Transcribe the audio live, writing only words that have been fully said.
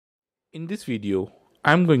In this video,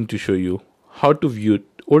 I'm going to show you how to view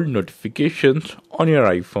old notifications on your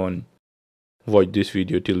iPhone. Watch this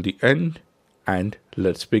video till the end and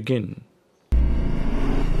let's begin.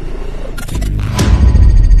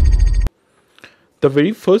 The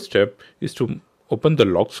very first step is to open the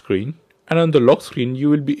lock screen, and on the lock screen you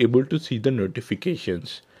will be able to see the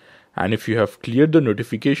notifications. And if you have cleared the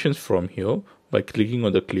notifications from here by clicking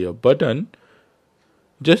on the clear button,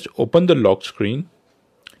 just open the lock screen.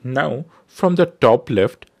 Now from the top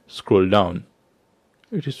left, scroll down.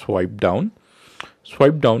 It is swipe down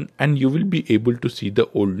and you will be able to see the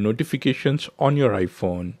old notifications on your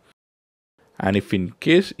iPhone. And if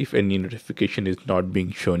any notification is not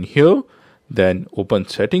being shown here, then open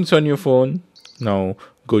settings on your phone. Now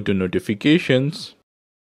go to notifications.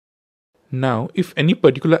 Now if any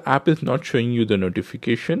particular app is not showing you the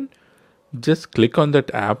notification, just click on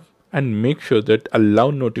that app and make sure that allow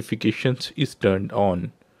notifications is turned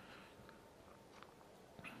on.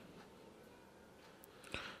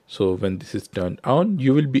 So when this is turned on,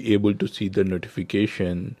 you will be able to see the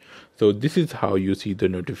notification. So this is how you see the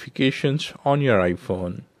notifications on your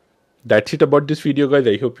iPhone. That's it about this video, guys.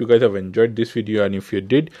 I hope you guys have enjoyed this video, and if you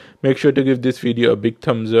did, make sure to give this video a big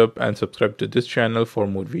thumbs up and subscribe to this channel for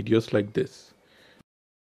more videos like this.